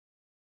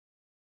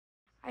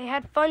I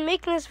had fun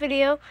making this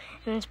video,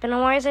 and it's been a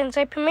while since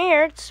I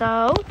premiered,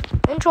 so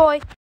enjoy.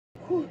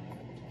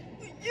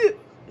 Yeah,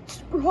 it's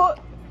super hot.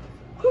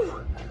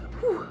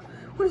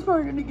 When is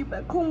Mario gonna get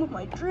back home with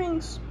my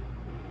drinks?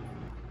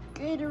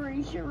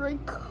 Gatorade, here I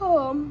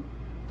come.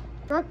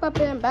 Direct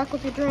Puppet, I'm back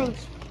with your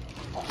drinks.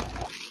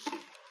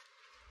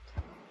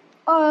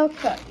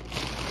 Okay.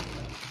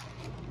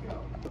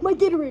 My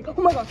Gatorade, oh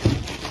my gosh.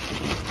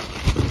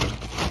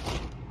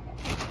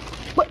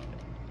 What?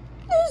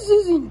 This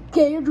isn't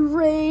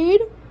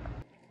Gatorade.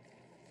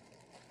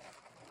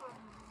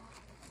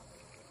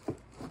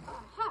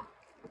 Aha!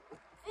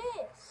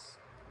 This!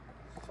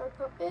 Direct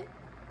Puppet.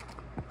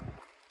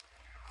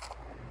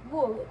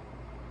 Wood.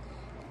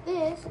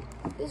 This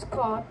is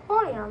called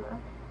body armor.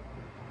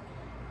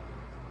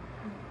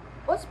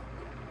 What's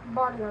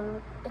body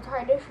armor? It's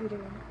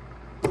hydration.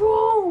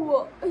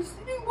 Bro, I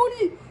said I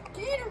wanted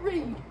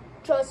Gatorade.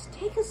 Just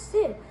take a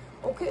sip,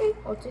 okay?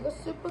 I'll take a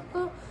sip of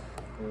the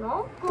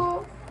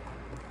knockoff.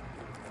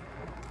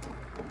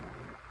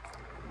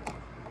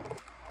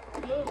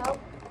 Need help?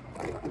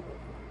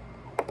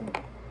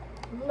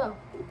 No.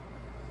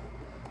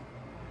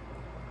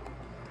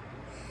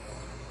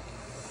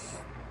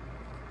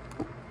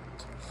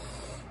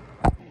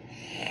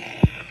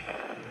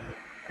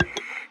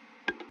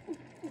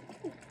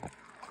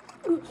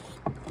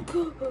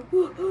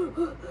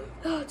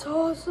 That's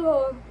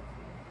awesome.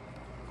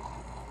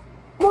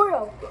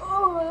 Mario,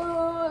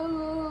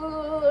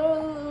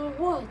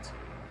 what?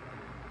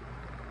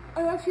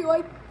 I actually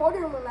like body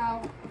armor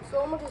now,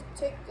 so I'm gonna just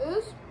take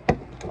this.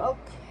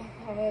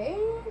 Okay.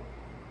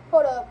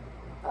 Hold up.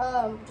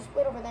 Just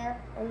wait over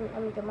there and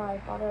let me get my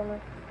body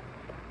armor.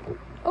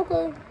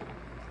 Okay.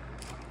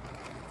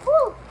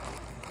 Whew.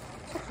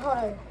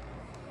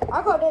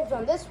 I got dibs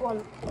on this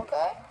one,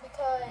 okay?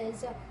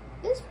 Because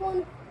this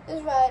one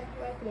is red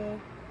like me.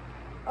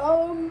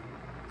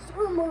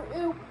 Sorry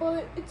Mario,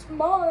 but it's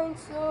mine,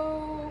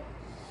 so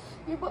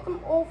You bought them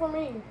all for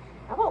me.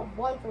 I bought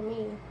one for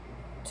me.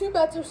 2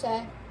 bets are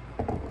set.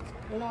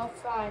 You know,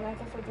 fine. I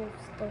guess I'll do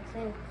the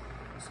thing.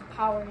 So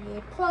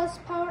Powerade plus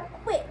power.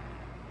 Wait.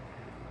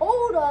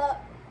 Hold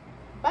up.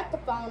 Back the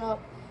phone up.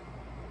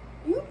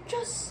 You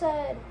just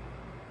said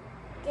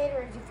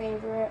Gatorade's your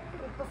favorite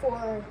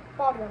before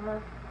body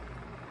armor.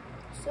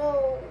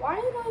 So why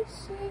did I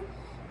see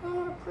in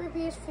one of the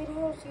previous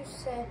videos you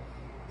said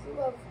you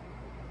love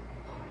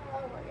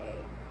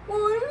Powerade? well,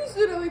 I only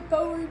said I like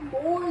Powerade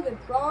more than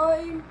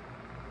Prime.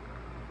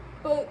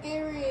 But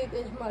Gatorade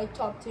is my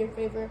top tier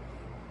favorite.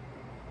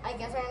 I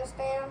guess I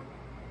understand.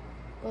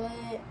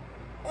 But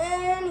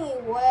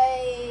anyways.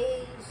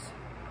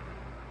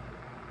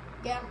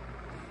 Yeah.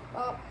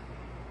 Well,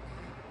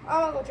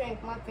 I'm gonna go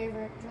drink my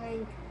favorite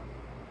drink.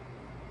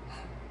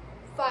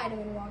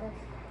 Vitamin water.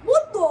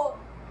 What the?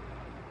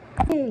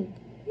 Hey,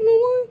 you know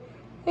what?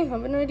 I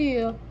have an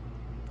idea.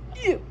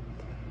 Yeah,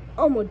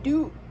 I'm gonna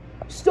do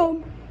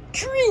some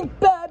drink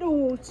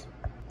battles.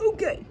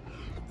 Okay,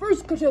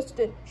 first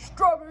contestant,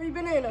 strawberry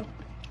banana.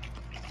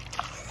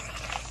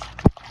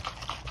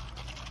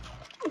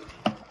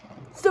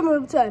 7 out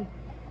of 10.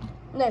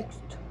 Next,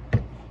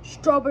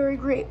 strawberry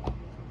grape.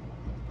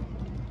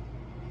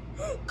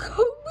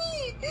 Kobe!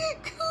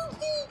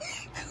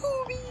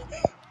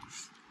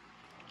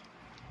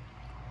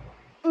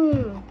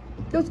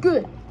 That's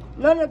good.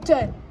 9 out of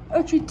 10.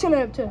 Actually, 10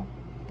 out of 10.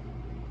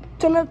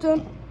 10 out of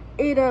 10.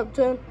 8 out of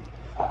 10.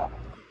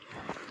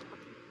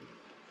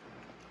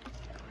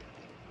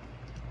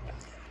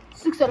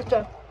 6 out of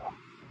 10.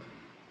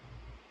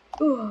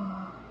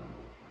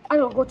 I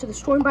gotta go to the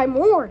store and buy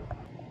more.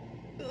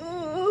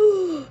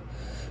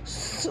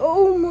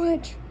 So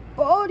much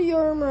body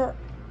armor.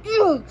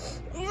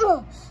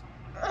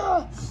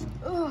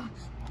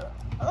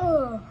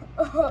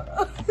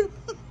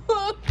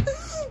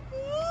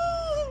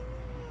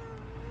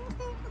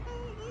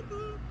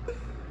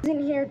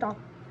 In here, Doc.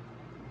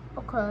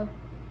 Okay.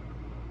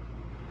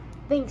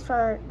 Thanks,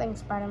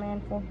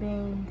 Spider-Man, for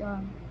being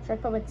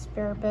Direct Puppet's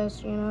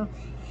therapist. You know,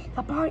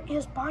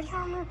 his body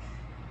armor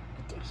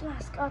addiction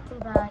has gotten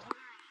bad.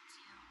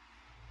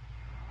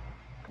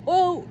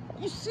 Oh,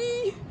 you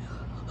see,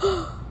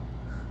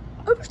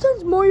 ever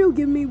since Mario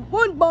gave me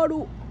 1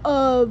 bottle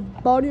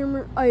of body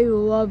armor, I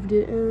loved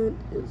it, and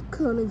it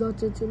kind of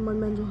got into my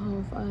mental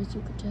health, as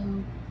you could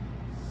tell.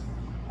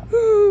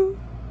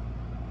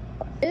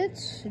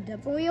 It's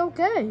definitely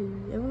okay.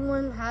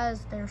 Everyone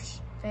has their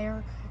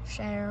fair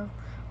share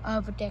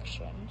of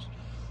addictions.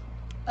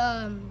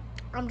 I'm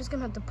just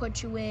gonna have to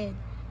put you in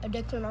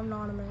Addiction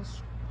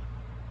Anonymous.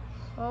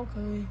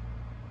 Okay.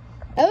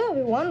 Hello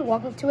everyone,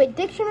 welcome to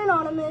Addiction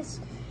Anonymous.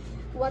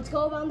 Let's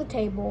go around the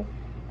table.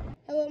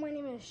 Hello, my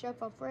name is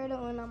Chef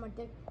Alfredo and I'm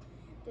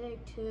addicted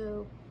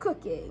to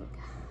cooking.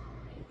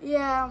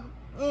 Yeah,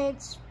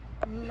 it's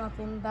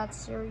nothing that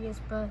serious,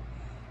 but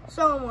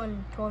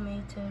someone told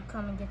me to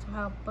come and get some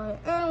help. But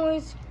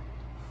anyways,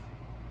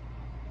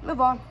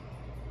 move on.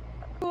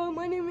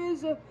 My name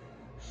is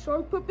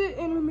Shark Puppet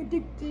and I'm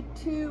addicted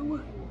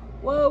to,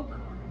 well,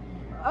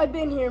 I've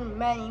been here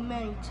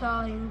many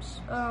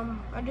times.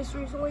 I just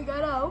recently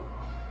got out.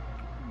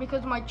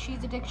 because of my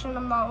cheese addiction.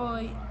 I'm not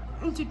really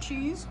into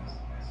cheese.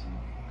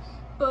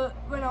 But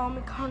right now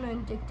I'm kind of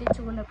addicted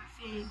to another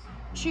thing.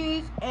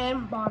 Cheese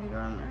and body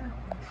armor.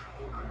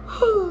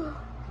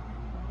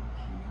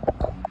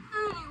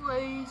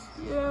 Anyways,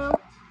 yeah.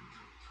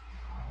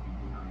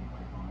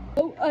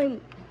 Oh,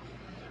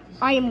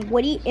 I am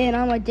Woody and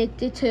I'm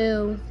addicted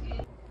to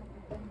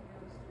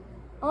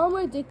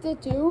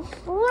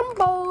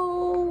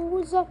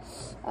shrimpos.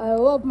 I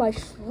love my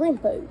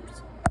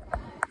shrimpos.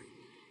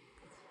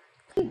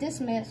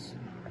 Dismiss.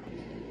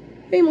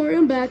 Hey Mario,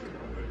 I'm back.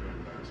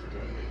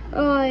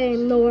 I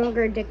am no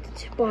longer addicted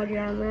to body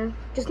armor.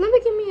 Just never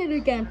give me it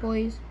again,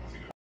 please.